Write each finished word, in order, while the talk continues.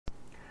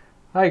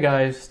Hi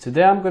guys,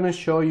 today I'm going to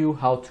show you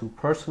how to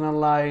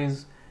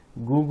personalize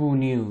Google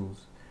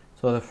News.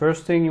 So the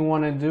first thing you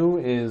want to do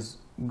is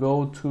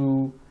go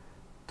to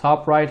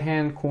top right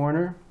hand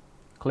corner,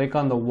 click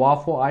on the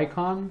waffle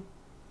icon,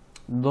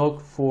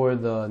 look for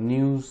the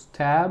news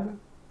tab,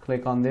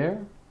 click on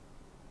there.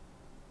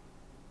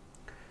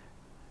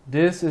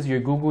 This is your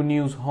Google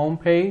News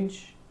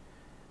homepage.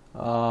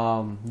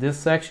 This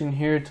section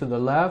here to the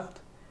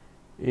left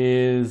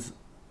is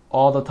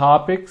all the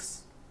topics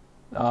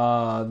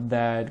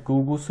that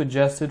Google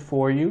suggested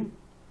for you.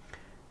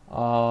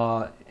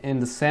 In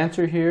the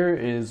center here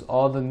is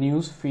all the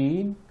news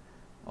feed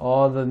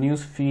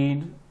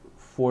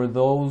for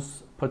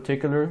those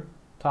particular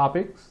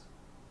topics,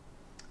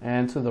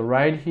 and to the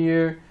right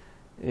here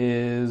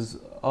is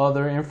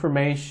other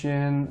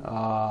information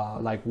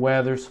like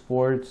weather,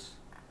 sports,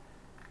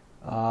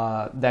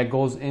 that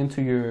goes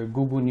into your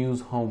Google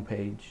News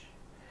homepage.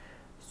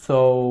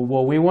 So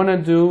what we want to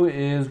do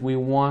is we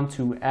want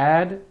to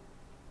add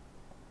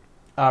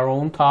our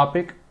own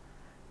topic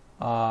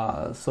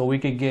so we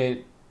could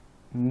get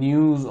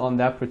news on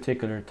that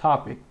particular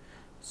topic.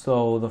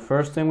 So the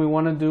first thing we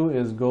want to do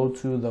is go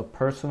to the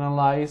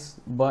Personalize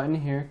button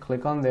here,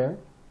 click on there,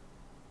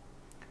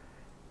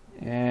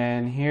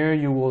 and here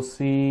you will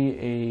see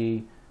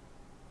a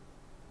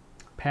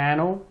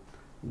panel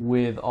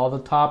with all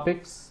the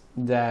topics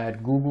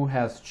that Google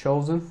has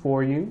chosen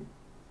for you.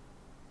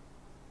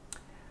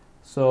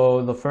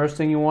 So the first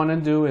thing you want to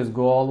do is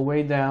go all the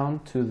way down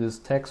to this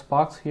text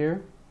box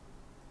here,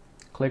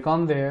 click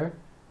on there,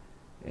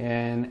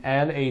 and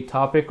add a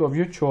topic of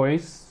your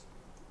choice.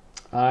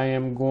 I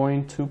am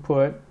going to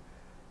put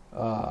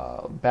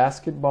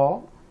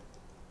basketball.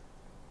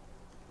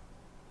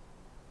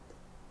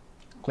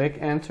 Click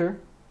enter.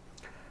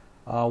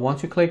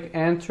 Once you click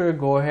enter,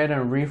 go ahead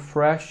and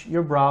refresh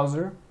your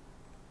browser.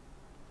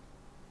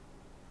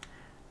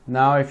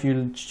 Now if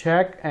you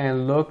check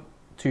and look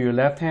to your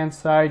left hand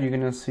side, you're going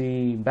to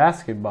see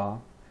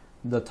basketball,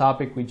 the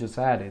topic we just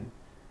added.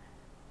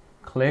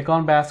 Click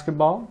on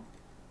basketball,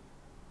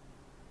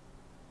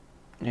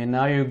 and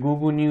now your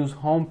Google News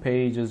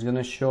homepage is going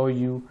to show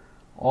you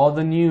all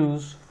the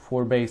news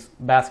for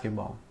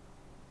basketball.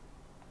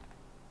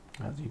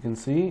 As you can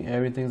see,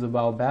 everything's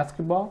about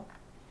basketball.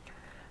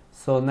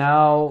 So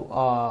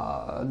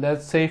now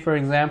let's say, for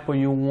example,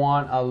 you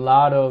want a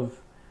lot of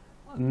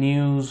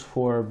news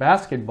for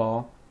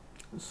basketball.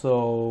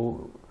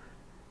 So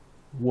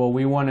what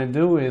we want to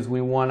do is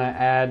we want to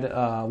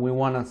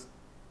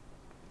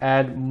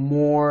add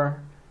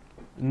more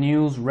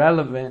news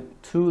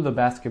relevant to the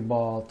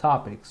basketball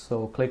topics.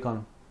 So click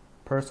on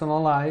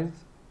Personalize,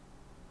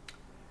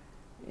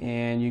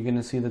 and you're going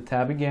to see the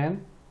tab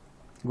again.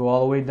 Go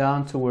all the way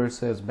down to where it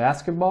says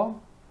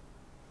basketball,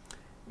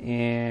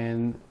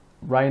 and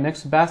right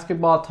next to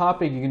basketball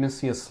topic, you're going to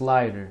see a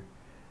slider.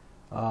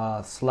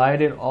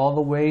 Slide it all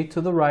the way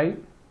to the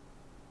right.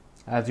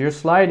 As you're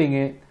sliding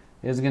it,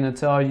 it's going to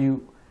tell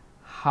you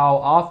how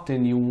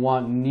often you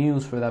want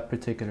news for that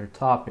particular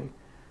topic.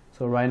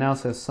 So right now it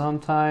says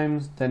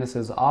sometimes, then it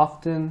says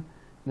often,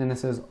 then it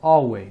says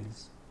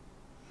always.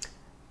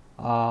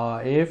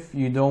 If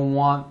you don't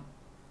want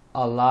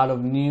a lot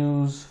of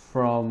news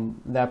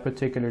from that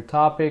particular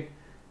topic,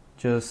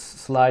 just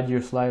slide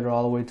your slider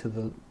all the way to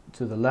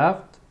the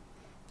left,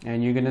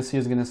 and you're going to see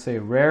it's going to say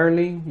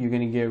rarely. You're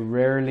going to get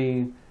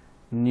rarely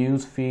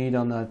news feed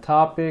on that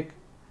topic,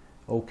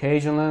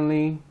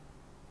 occasionally,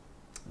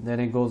 then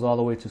it goes all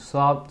the way to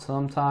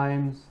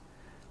sometimes,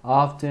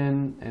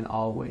 often, and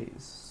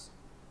always.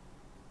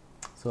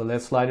 So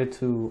let's slide it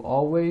to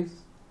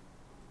always,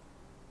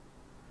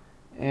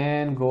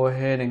 and go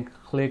ahead and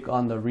click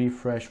on the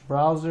refresh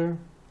browser,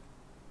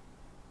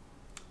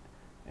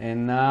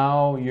 and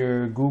now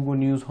your Google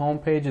News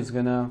homepage is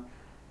gonna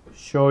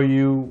show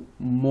you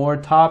more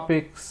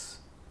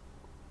topics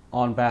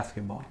on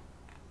basketball.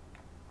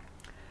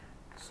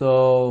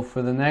 So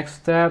for the next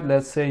step,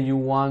 let's say you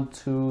want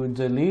to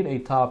delete a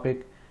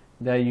topic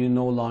that you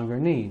no longer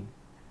need.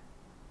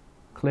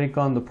 Click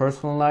on the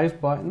Personalize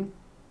button.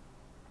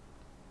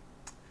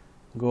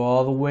 Go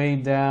all the way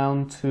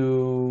down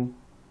to,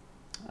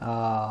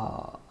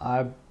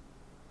 I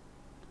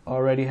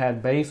already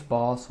had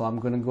baseball, so I'm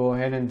going to go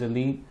ahead and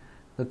delete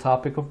the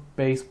topic of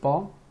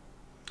baseball.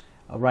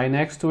 Right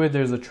next to it,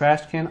 there's a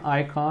trash can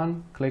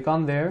icon. Click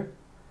on there,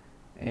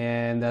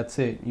 and that's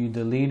it. You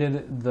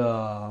deleted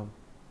the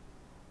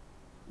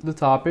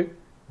topic.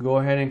 Go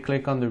ahead and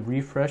click on the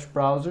refresh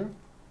browser,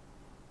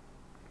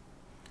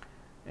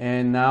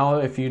 and now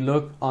if you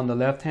look on the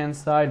left hand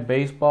side,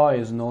 baseball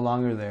is no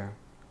longer there.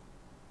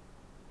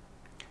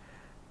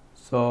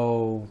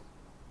 So,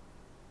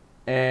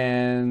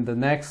 and the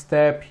next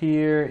step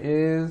here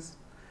is,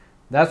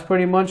 that's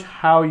pretty much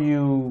how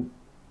you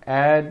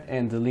add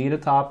and delete a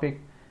topic.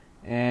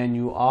 And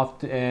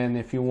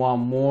if you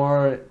want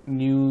more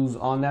news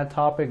on that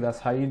topic, that's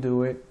how you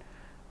do it.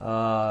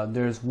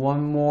 There's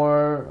one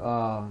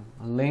more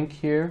link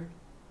here,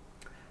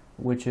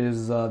 which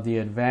is the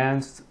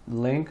advanced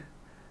link.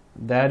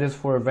 That is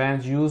for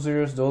advanced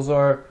users. Those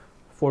are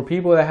for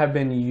people that have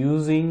been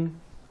using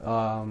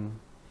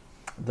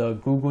the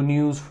Google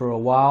News for a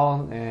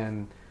while,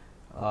 and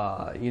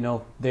you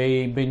know,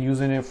 they've been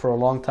using it for a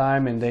long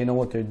time and they know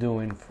what they're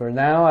doing. For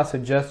now, I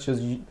suggest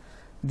just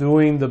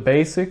doing the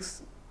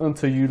basics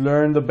until you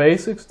learn the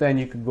basics, then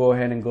you could go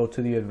ahead and go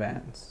to the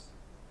advanced.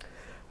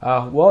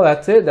 Well,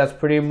 that's it. That's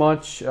pretty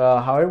much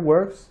how it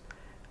works.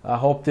 I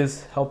hope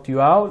this helped you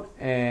out,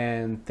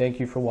 and thank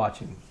you for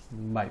watching.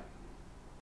 Bye.